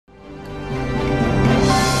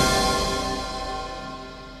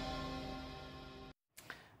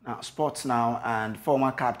Now, sports now, and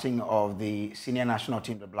former captain of the senior national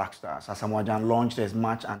team, the Black Stars, Asamoah Gyan, launched his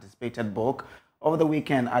much-anticipated book over the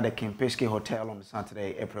weekend at the Kempinski Hotel on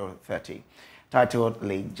Saturday, April 30. Titled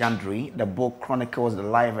Legendary, the book chronicles the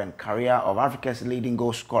life and career of Africa's leading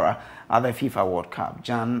goal scorer at the FIFA World Cup.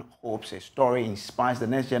 Gyan hopes his story inspires the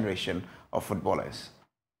next generation of footballers.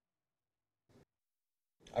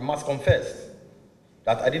 I must confess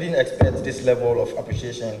that I didn't expect this level of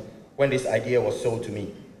appreciation when this idea was sold to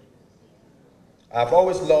me. I've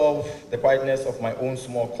always loved the quietness of my own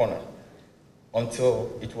small corner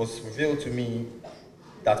until it was revealed to me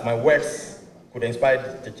that my works could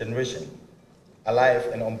inspire the generation, alive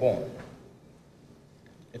and unborn.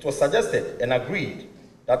 It was suggested and agreed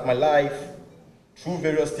that my life, through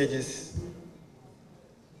various stages,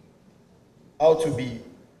 ought to be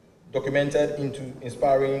documented into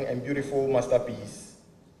inspiring and beautiful masterpiece,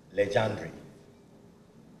 Legendary.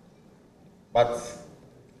 But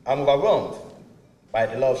I'm overwhelmed by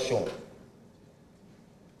the love shown.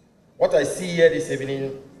 What I see here this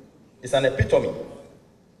evening is an epitome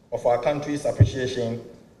of our country's appreciation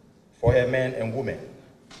for her men and women.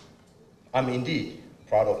 I'm indeed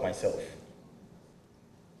proud of myself.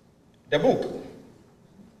 The book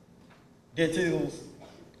details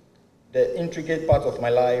the intricate part of my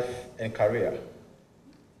life and career.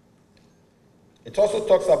 It also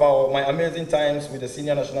talks about my amazing times with the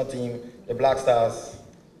senior national team, the Black Stars,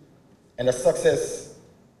 and the success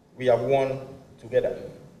we have won together.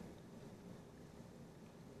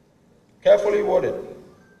 Carefully worded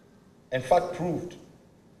and fact-proved,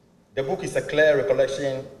 the book is a clear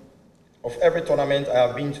recollection of every tournament I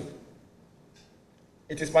have been to.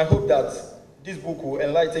 It is my hope that this book will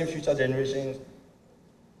enlighten future generations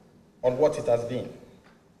on what it has been.